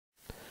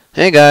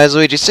Hey guys,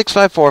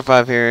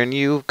 Luigi6545 here, and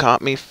you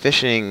caught me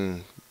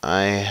fishing.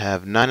 I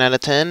have 9 out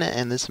of 10,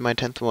 and this is my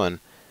 10th one.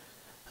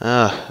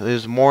 It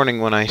was morning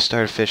when I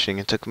started fishing.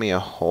 It took me a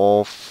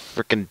whole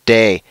freaking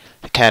day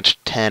to catch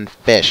 10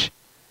 fish.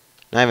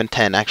 Not even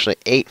 10, actually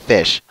 8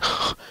 fish.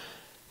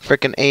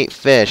 Freaking 8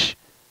 fish.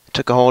 It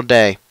took a whole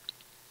day.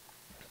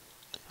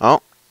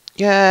 Oh,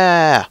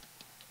 yeah!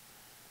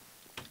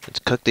 Let's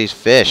cook these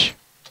fish.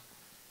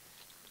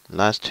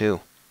 Last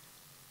two.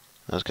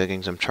 I was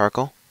cooking some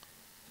charcoal.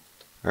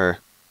 I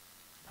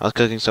was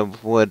cooking some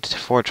wood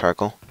for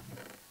charcoal.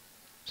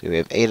 So we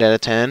have 8 out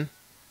of 10.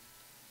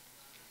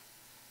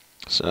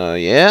 So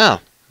yeah,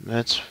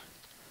 that's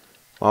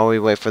while we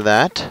wait for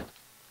that.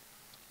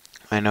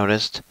 I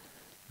noticed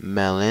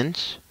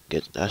melons.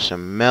 Get us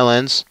some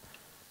melons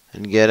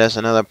and get us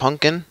another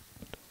pumpkin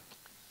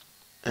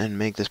and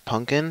make this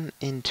pumpkin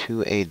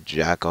into a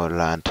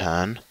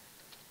jack-o'-lantern.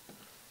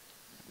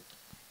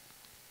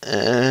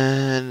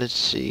 And let's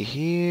see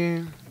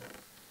here.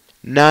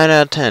 9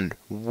 out of 10.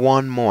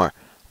 One more.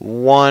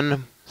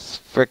 One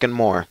frickin'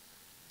 more.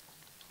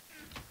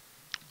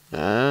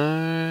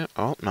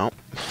 Oh no.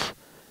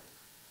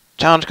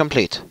 Challenge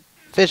complete.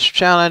 Fish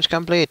challenge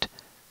complete.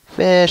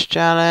 Fish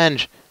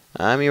challenge.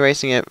 I'm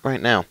erasing it right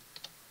now.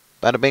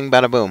 Bada bing,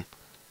 bada boom.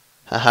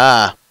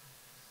 Haha.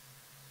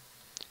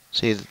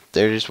 See,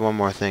 there's just one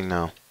more thing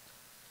now.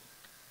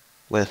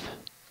 With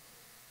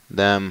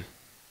them.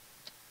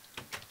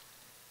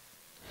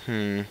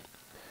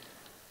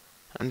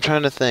 I'm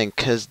trying to think,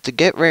 because to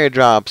get rare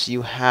drops,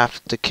 you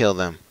have to kill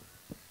them.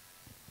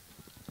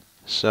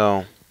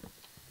 So.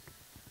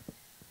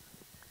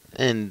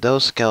 And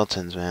those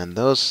skeletons, man.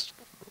 Those.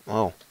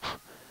 Oh.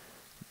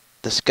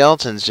 The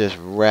skeletons just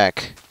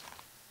wreck.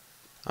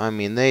 I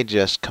mean, they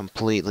just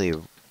completely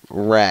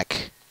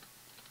wreck.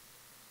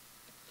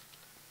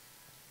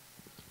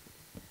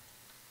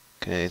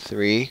 Okay,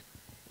 3,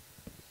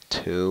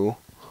 2,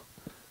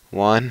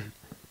 1,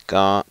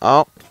 gone.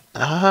 Oh,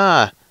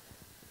 aha!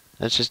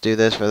 Let's just do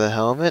this for the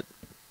hell of it.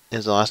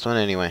 Is the last one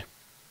anyway.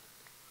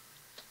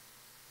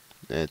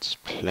 Let's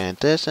plant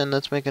this and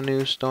let's make a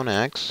new stone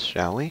axe,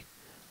 shall we?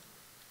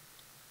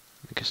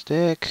 Make a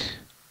stick.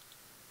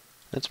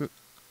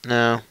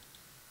 No.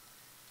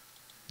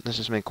 Let's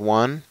just make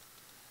one.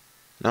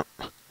 Nope.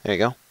 There you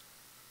go.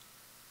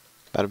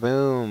 Bada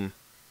boom.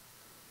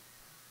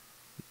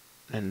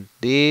 And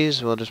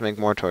these, we'll just make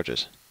more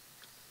torches.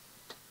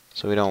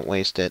 So we don't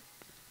waste it.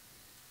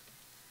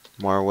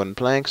 More wooden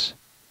planks.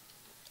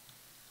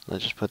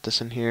 Let's just put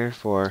this in here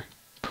for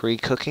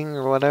pre-cooking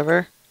or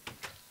whatever.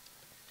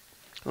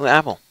 Ooh,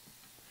 apple.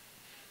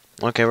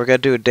 Okay, we're gonna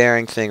do a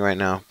daring thing right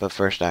now, but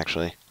first,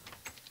 actually.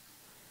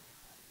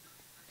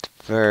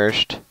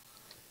 First,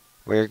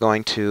 we're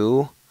going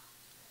to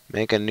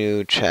make a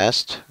new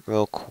chest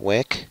real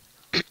quick.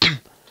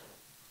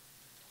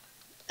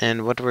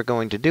 And what we're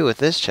going to do with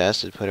this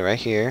chest is put it right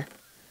here.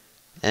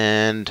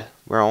 And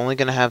we're only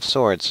going to have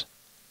swords.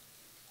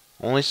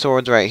 Only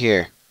swords right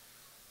here.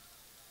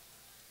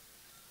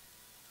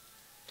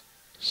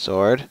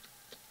 Sword.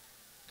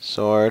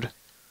 Sword.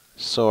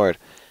 Sword.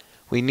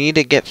 We need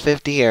to get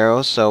 50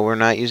 arrows, so we're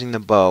not using the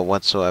bow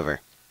whatsoever.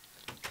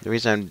 The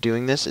reason I'm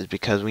doing this is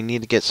because we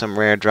need to get some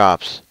rare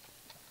drops.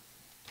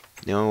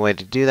 The only way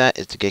to do that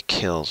is to get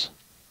kills.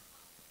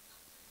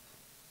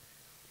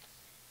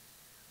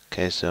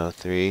 Okay, so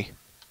 3,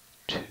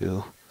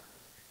 2.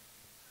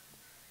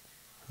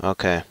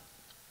 Okay.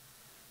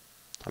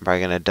 I'm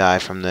probably gonna die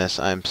from this.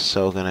 I'm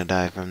so gonna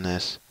die from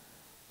this.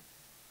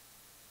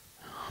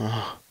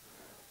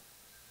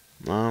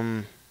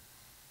 I'm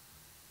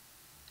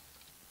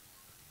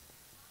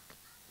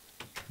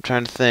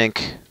trying to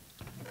think.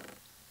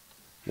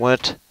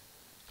 What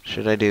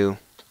should I do?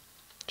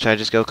 Should I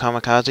just go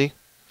kamikaze?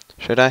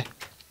 Should I?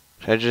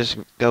 Should I just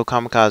go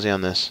kamikaze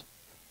on this?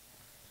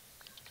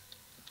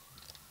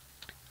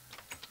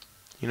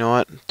 You know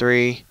what?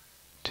 3,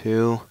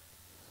 2,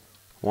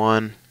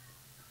 1.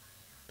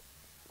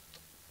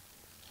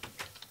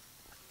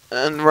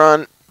 And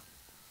run.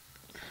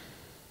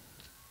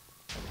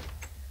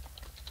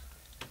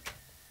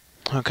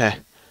 Okay.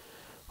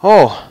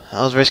 Oh,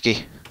 that was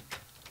risky.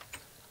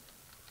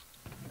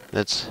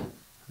 Let's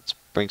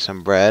bring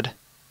some bread.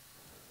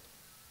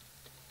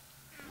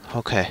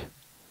 Okay.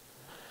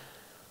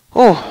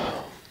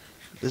 Oh,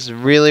 this is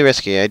really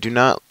risky. I do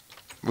not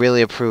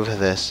really approve of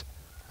this.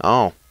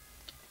 Oh.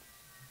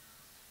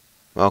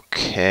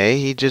 Okay,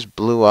 he just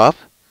blew up.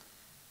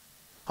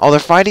 Oh, they're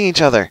fighting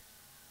each other.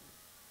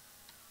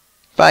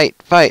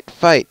 Fight, fight,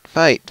 fight,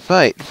 fight,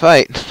 fight,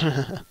 fight.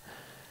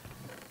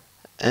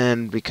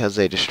 And because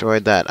they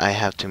destroyed that, I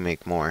have to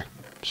make more.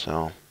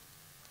 So.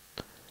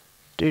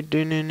 There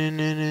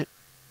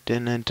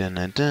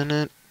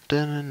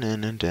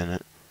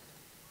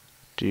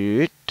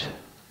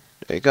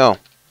you go.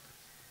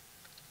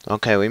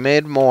 Okay, we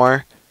made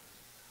more.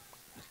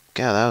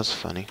 God, that was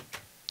funny.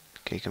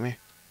 Okay, come here.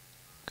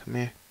 Come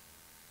here.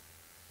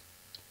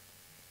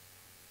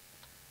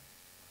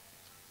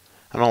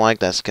 I don't like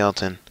that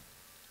skeleton.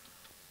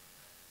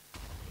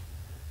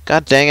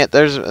 God dang it,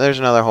 there's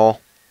another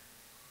hole.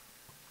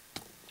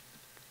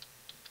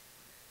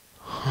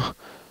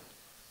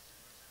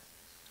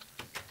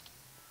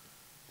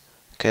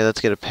 Okay,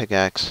 let's get a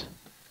pickaxe.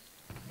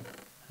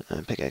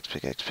 Pickaxe,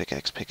 pickaxe,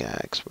 pickaxe,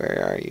 pickaxe.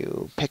 Where are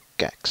you?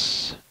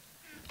 Pickaxe.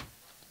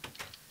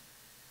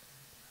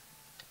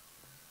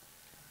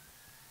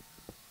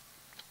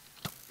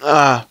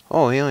 Ah!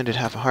 Oh, he only did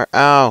half a heart.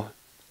 Ow!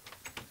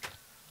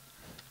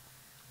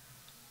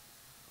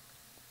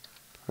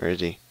 Where is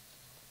he?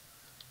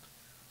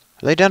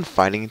 Are they done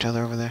fighting each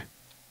other over there?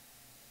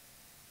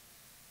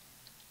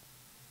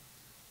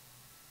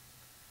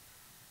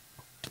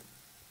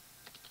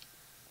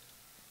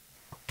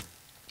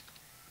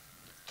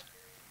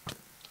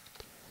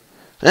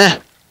 Eh!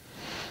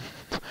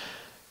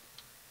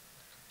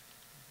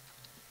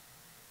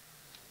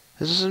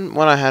 This isn't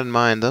what I had in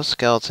mind. Those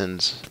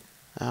skeletons.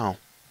 Ow.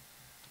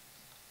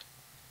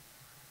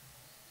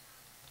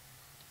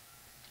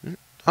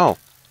 Oh.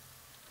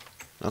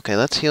 Okay,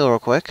 let's heal real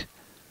quick.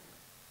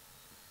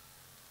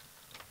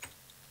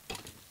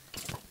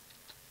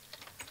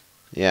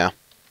 Yeah.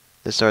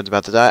 This sword's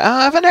about to die. Ah,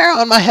 I have an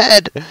arrow in my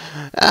head!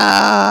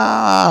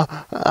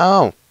 Ah!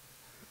 Oh!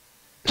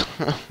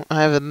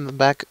 I have it in the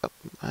back.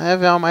 I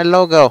have it on my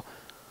logo.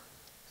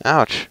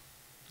 Ouch.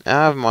 I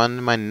have them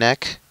on my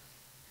neck,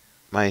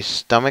 my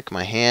stomach,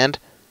 my hand.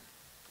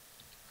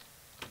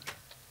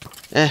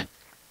 Eh.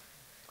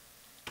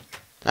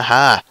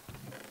 Aha!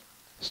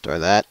 Store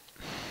that.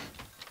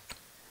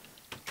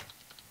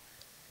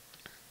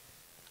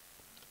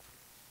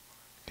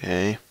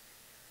 Okay.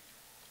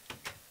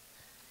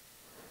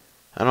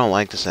 I don't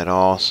like this at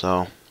all,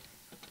 so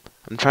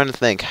I'm trying to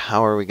think,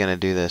 how are we gonna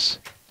do this?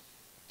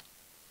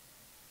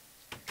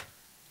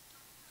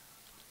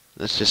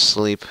 Let's just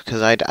sleep,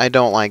 because I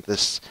don't like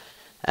this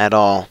at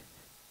all.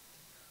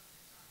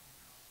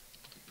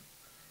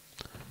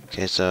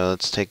 Okay, so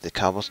let's take the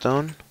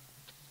cobblestone.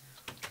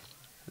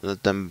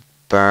 Let them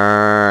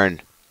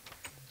burn.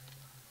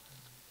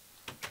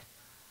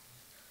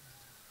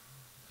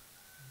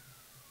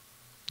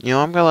 You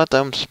know, I'm gonna let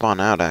them spawn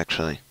out,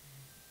 actually.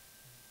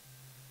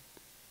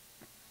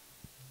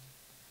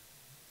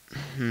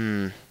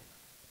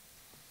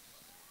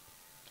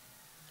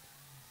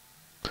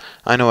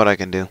 I know what I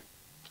can do.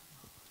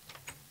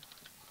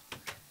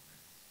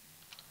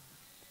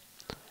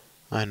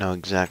 I know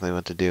exactly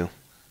what to do.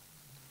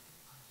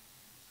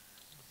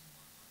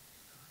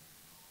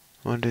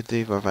 1, 2,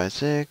 3, 4, 5,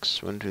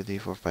 6. 1, 2, 3,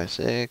 4, 5,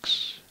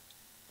 6.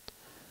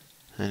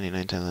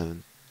 9, 10,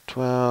 11,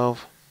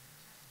 12.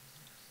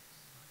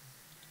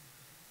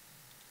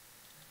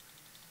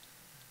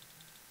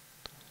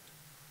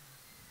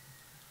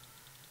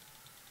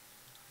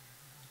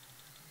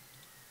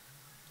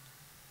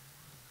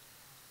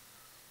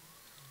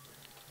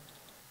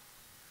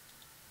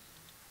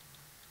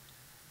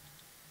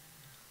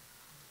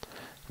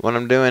 What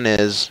I'm doing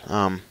is,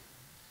 7,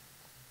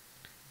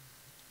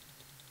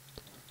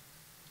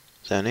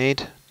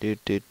 8.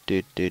 Doot, doot,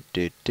 doot, doot,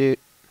 doot, doot.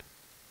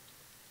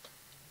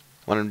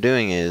 What I'm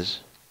doing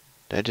is,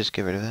 did I just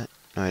get rid of that?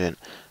 No, I didn't.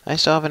 I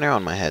still have an arrow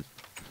on my head.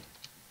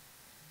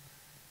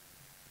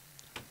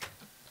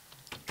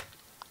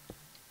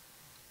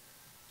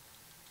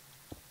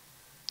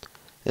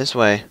 This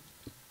way.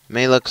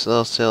 May looks a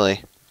little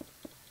silly.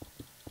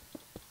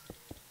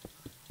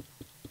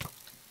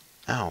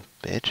 Ow,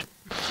 bitch.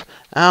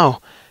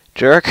 Ow,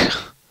 jerk.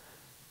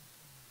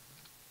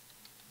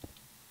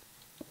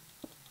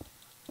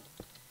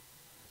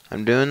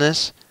 I'm doing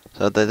this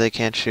so that they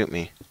can't shoot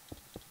me.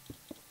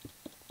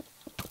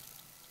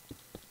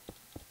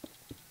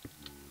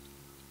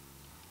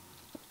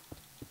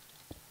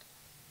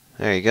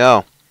 There you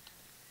go.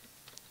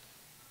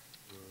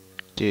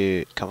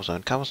 Dude,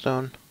 cobblestone,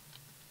 cobblestone.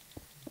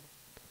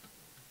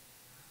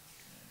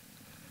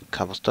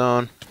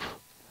 Cobblestone.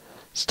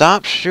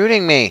 Stop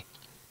shooting me!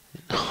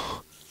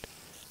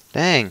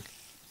 Dang.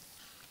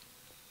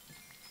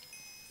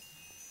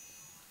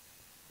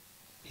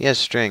 He has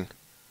string.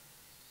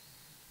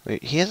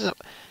 Wait, he has a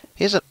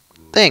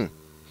thing.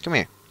 Come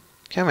here.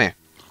 Come here.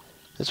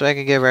 This way I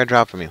can get a rare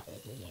drop from you.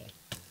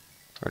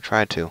 Or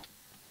try to.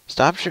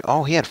 Stop shooting.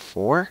 Oh, he had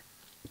 4?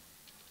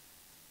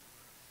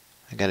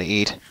 I gotta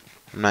eat.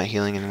 I'm not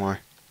healing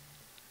anymore.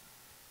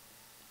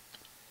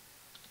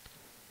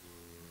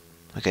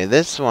 Okay,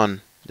 this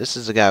one. This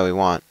is the guy we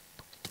want.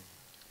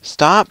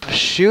 Stop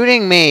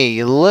shooting me,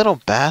 you little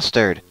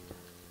bastard.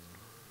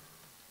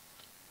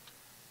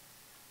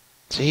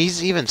 So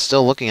he's even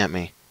still looking at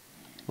me.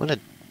 What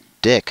a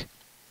dick.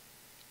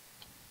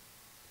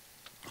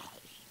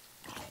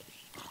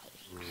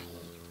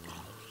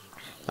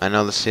 I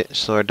know the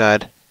sword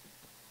died.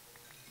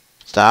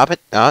 Stop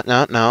it. Oh,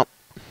 no, no.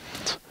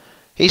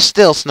 He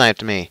still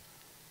sniped me.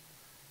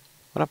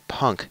 What a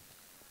punk.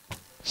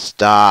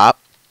 Stop.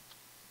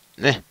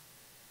 Eh.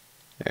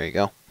 There you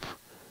go.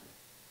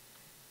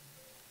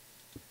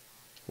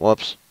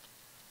 Whoops.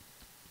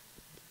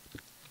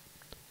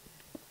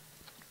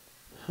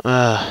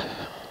 Yeah,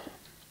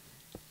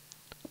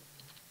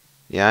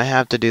 I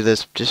have to do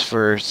this just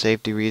for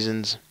safety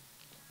reasons.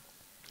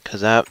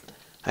 Because I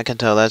can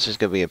tell that's just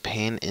going to be a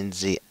pain in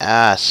the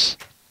ass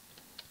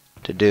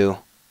to do.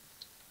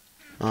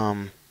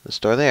 Let's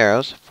store the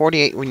arrows.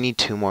 48, we need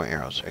 2 more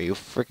arrows. Are you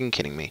freaking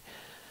kidding me?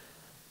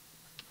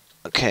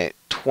 Okay,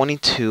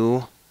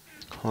 22.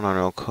 Hold on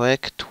real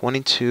quick.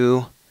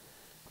 22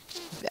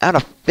 out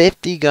of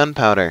 50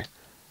 gunpowder.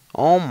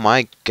 Oh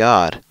my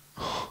god.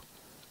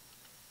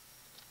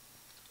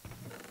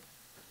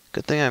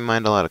 Good thing I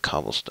mined a lot of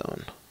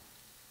cobblestone.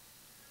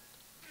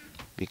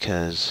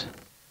 Because,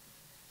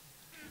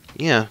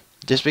 yeah,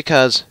 just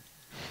because.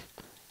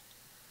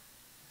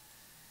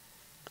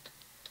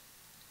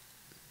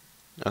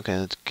 Okay,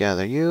 let's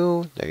gather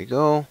you. There you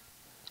go.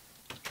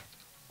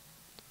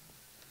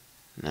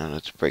 Now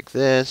let's break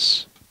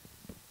this.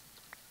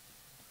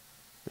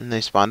 And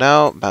they spawned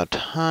out. About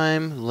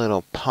time.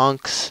 Little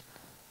punks.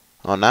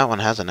 Oh, that one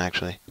hasn't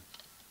actually.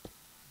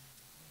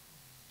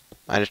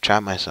 I just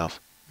trapped myself.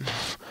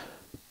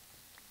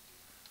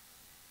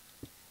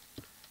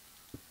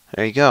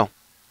 There you go.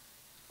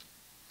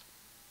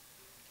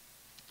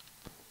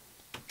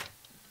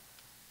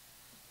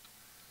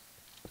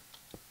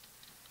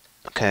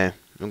 Okay,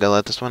 I'm gonna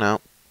let this one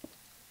out.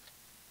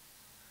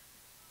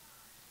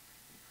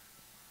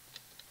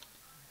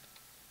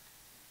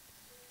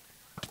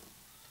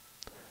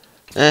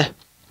 Eh.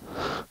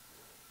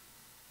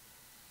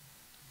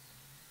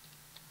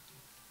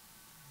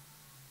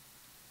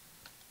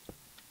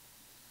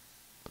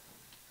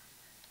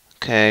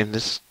 Okay,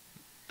 this...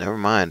 Never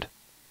mind.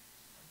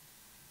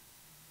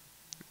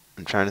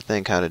 I'm trying to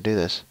think how to do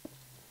this.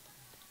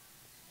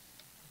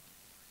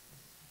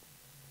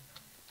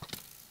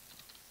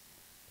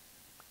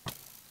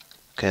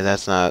 Okay,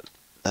 that's not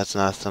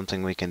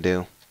something we can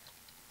do.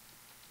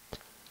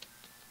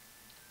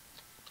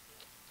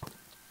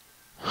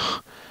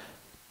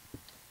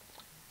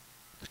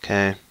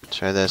 Okay,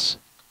 try this.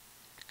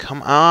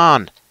 Come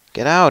on!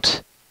 Get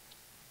out!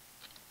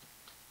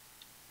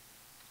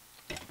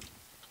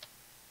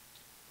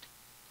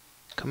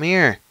 Come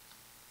here!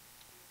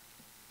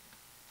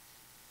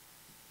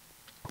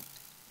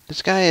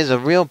 This guy is a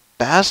real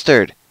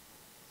bastard!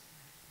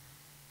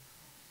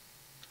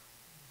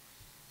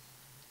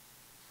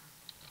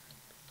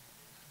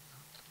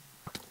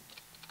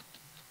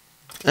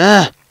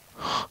 Ah!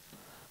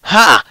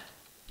 Ha!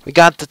 We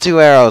got the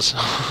 2 arrows!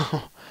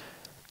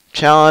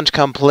 Challenge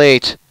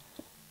complete!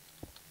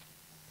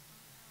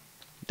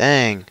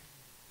 Dang.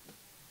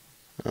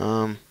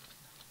 Oh,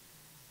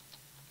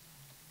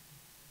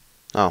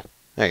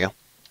 there you go.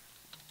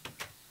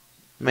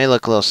 May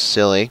look a little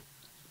silly,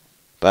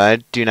 but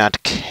I do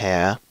not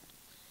care.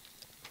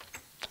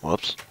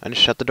 Whoops, I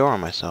just shut the door on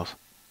myself.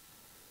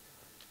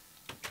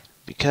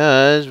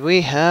 Because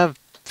we have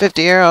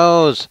 50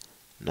 arrows!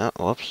 No,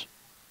 whoops.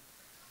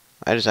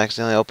 I just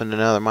accidentally opened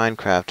another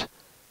Minecraft.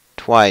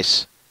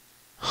 Twice.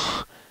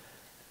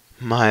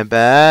 My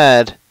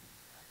bad.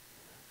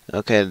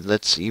 Okay,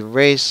 let's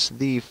erase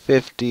the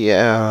 50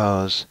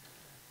 arrows.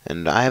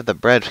 And I have the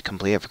bread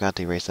complete, I forgot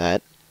to erase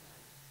that.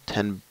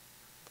 10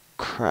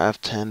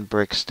 craft 10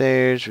 brick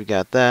stairs, we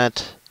got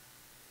that.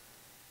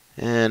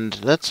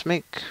 And let's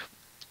make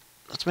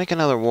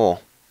another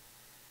wool.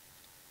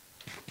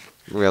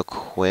 Real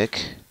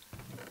quick.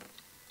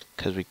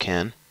 Because we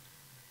can.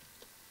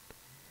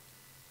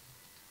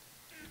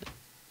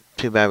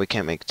 Too bad we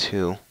can't make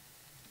 2.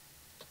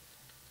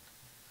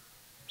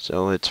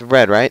 So it's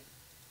red, right?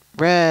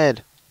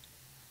 Red!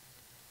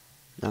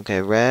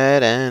 Okay,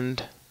 red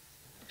and...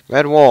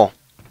 red wool.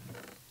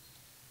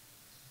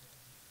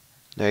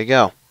 There you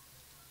go.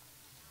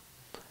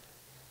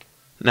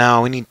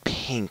 Now we need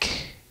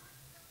pink.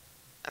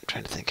 I'm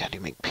trying to think, how do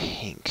you make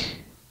pink?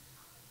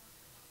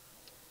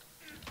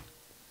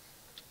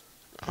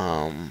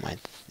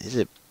 Is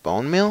it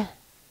bone meal?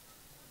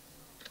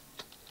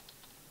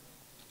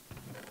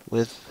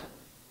 With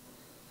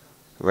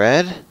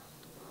red?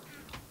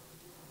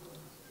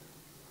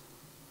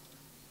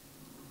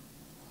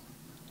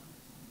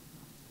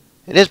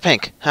 It is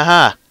pink!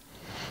 Haha!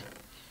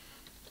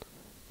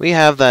 We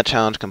have that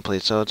challenge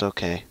complete, so it's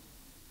okay.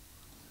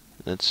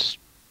 It's...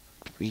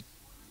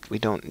 we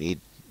don't need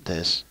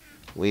this.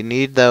 We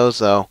need those,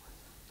 though.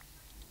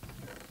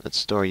 Let's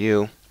store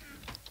you.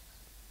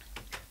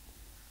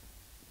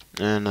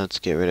 And let's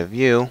get rid of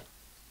you.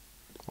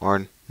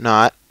 Or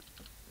not.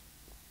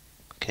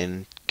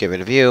 Can get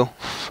rid of you.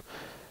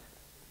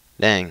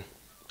 Dang.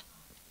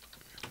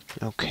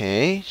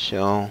 Okay,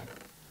 so...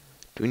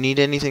 do we need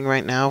anything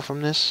right now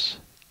from this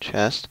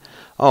chest?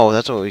 Oh,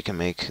 that's what we can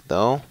make,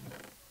 though.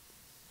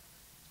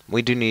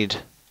 We do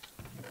need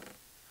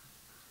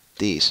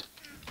these.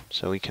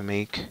 So we can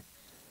make...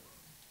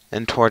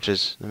 and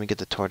torches. Let me get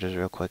the torches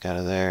real quick out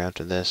of there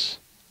after this.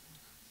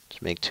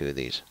 Let's make 2 of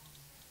these.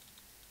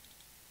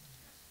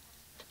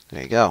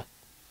 There you go.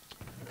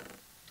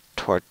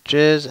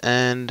 Torches,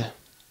 and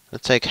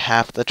let's take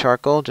half the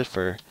charcoal just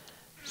for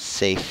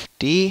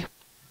safety.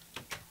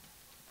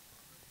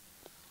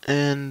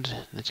 And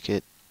let's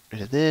get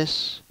rid of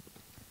this.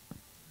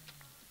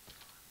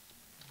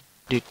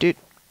 Doot doot.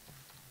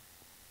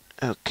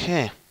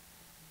 Okay.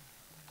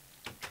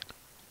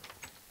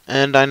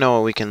 And I know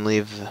what we can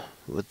leave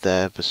with the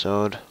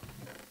episode.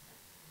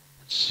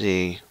 Let's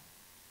see.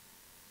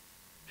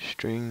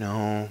 String,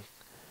 no.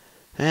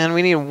 And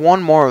we need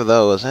one more of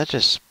those. That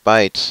just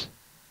bites.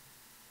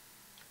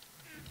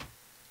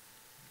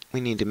 We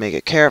need to make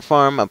a carrot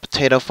farm, a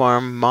potato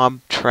farm,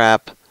 mob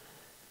trap,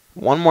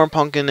 one more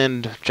pumpkin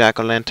and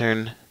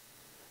jack-o'-lantern,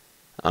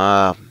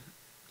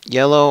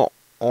 yellow,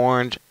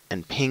 orange,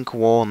 and pink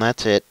wool, and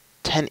that's it.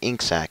 10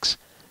 ink sacs.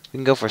 We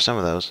can go for some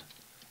of those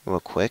real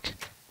quick.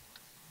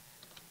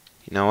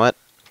 You know what?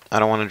 I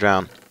don't want to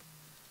drown.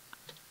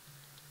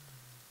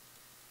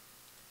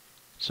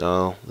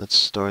 So, let's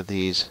store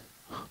these.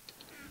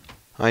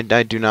 I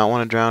do not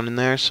want to drown in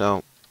there,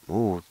 so...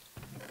 Ooh,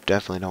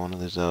 definitely don't want to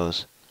lose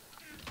those.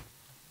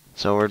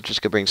 So we're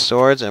just going to bring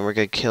swords, and we're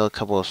going to kill a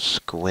couple of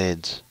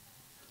squids.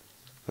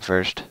 But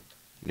first,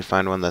 you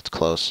find one that's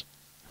close.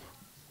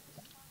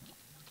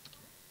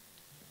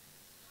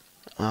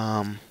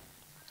 Well,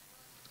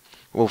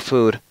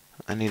 food.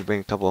 I need to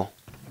bring a couple.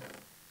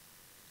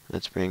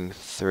 Let's bring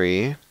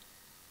 3.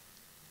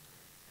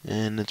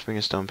 And let's bring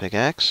a stone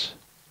pickaxe,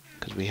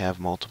 because we have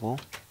multiple.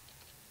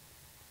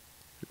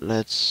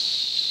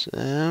 Let's,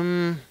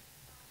 let's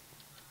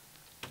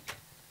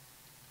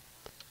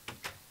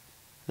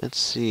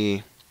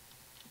see.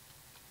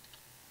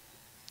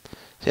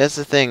 See, that's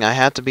the thing. I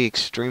have to be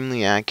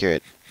extremely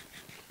accurate.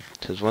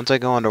 Because once I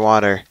go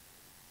underwater,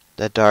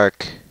 that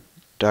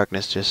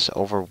darkness just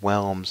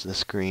overwhelms the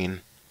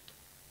screen.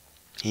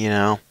 You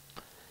know?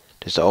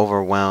 Just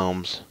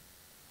overwhelms.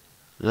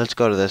 Let's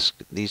go to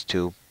these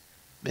two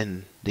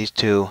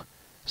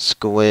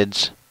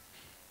squids.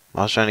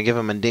 I was trying to give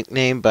them a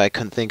nickname, but I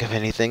couldn't think of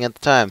anything at the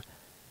time.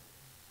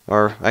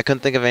 Or, I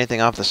couldn't think of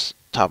anything off the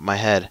top of my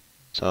head.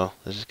 So,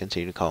 let's just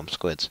continue to call them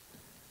squids.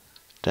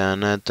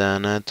 Dun-na,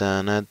 dun-na,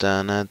 dun-na,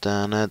 dun-na,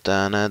 dun-na,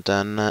 dun-na,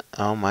 dun-na.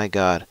 Oh my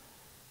god.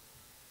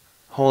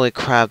 Holy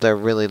crap, they're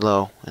really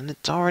low. And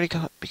it's already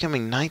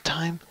becoming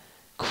nighttime?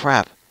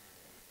 Crap.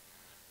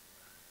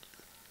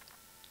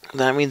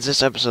 That means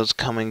this episode's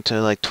coming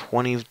to like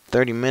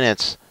 20-30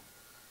 minutes.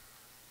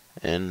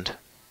 And...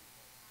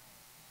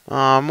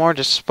 Aw, more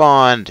just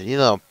spawned. You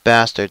little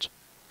bastards.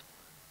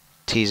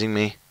 Teasing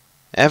me.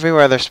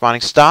 Everywhere they're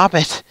spawning. Stop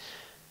it!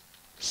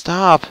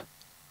 Stop!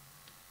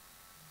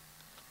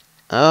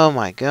 Oh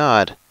my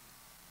god.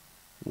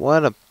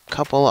 What a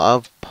couple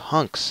of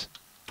punks.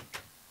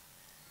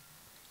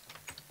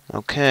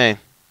 Okay.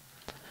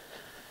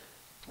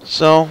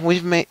 So, we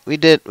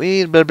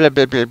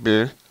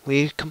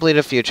completed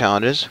a few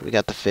challenges. We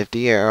got the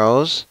 50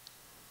 arrows.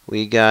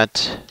 We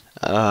got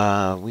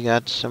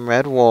some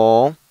red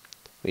wool.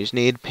 We just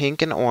need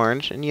pink and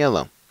orange and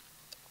yellow.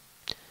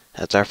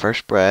 That's our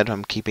first bread.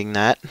 I'm keeping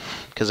that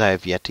because I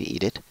have yet to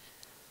eat it.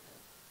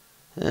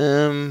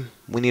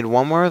 We need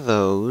one more of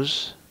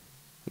those.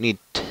 We need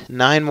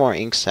 9 more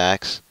ink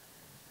sacs.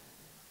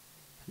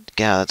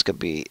 Yeah, that's gonna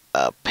be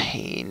a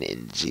pain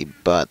in the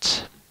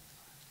butt.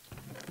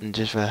 And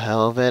just for the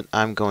hell of it,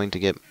 I'm going to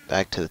get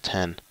back to the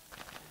 10.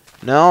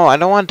 No, I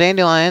don't want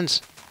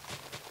dandelions.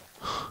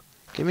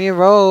 Give me a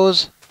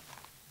rose.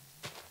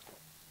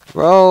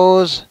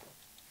 Rose.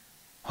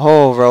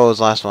 Oh, rose,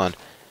 last one.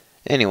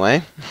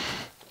 Anyway,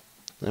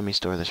 let me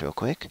store this real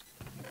quick.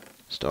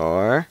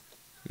 Store.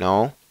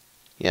 No.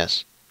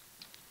 Yes.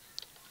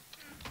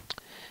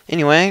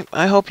 Anyway,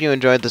 I hope you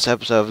enjoyed this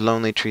episode of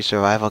Lonely Tree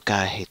Survival.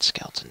 God, I hate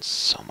skeletons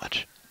so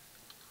much.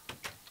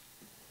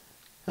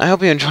 I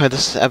hope you enjoyed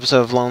this episode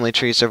of Lonely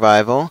Tree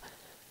Survival.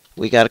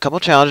 We got a couple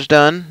challenges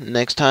done.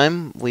 Next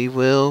time, we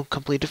will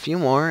complete a few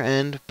more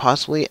and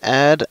possibly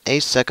add a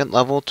second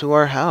level to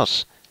our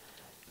house.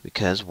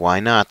 Because why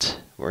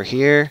not? We're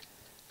here.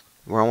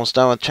 We're almost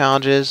done with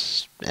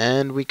challenges,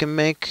 and we can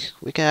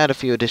add a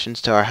few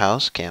additions to our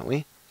house, can't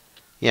we?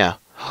 Yeah.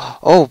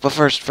 Oh, but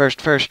first.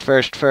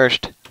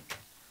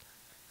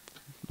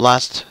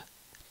 Last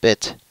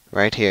bit,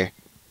 right here.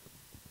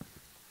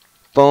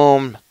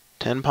 Boom.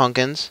 10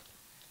 pumpkins.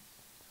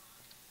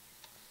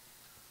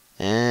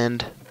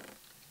 And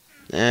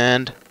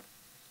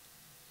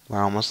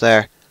we're almost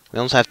there. We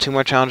almost have 2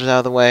 more challenges out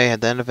of the way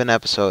at the end of an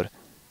episode.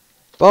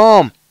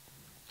 Boom!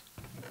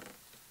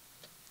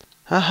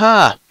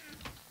 Haha!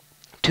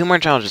 2 more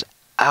challenges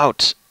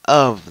out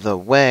of the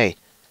way.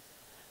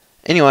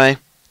 Anyway,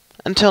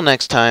 until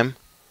next time.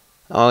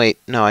 Oh wait,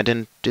 no, I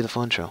didn't do the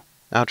full intro.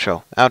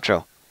 Outro.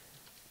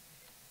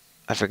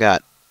 I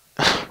forgot.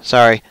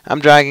 Sorry, I'm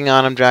dragging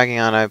on,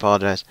 I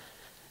apologize.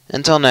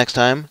 Until next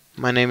time,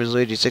 my name is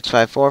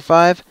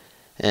Luigi6545,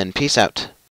 and peace out.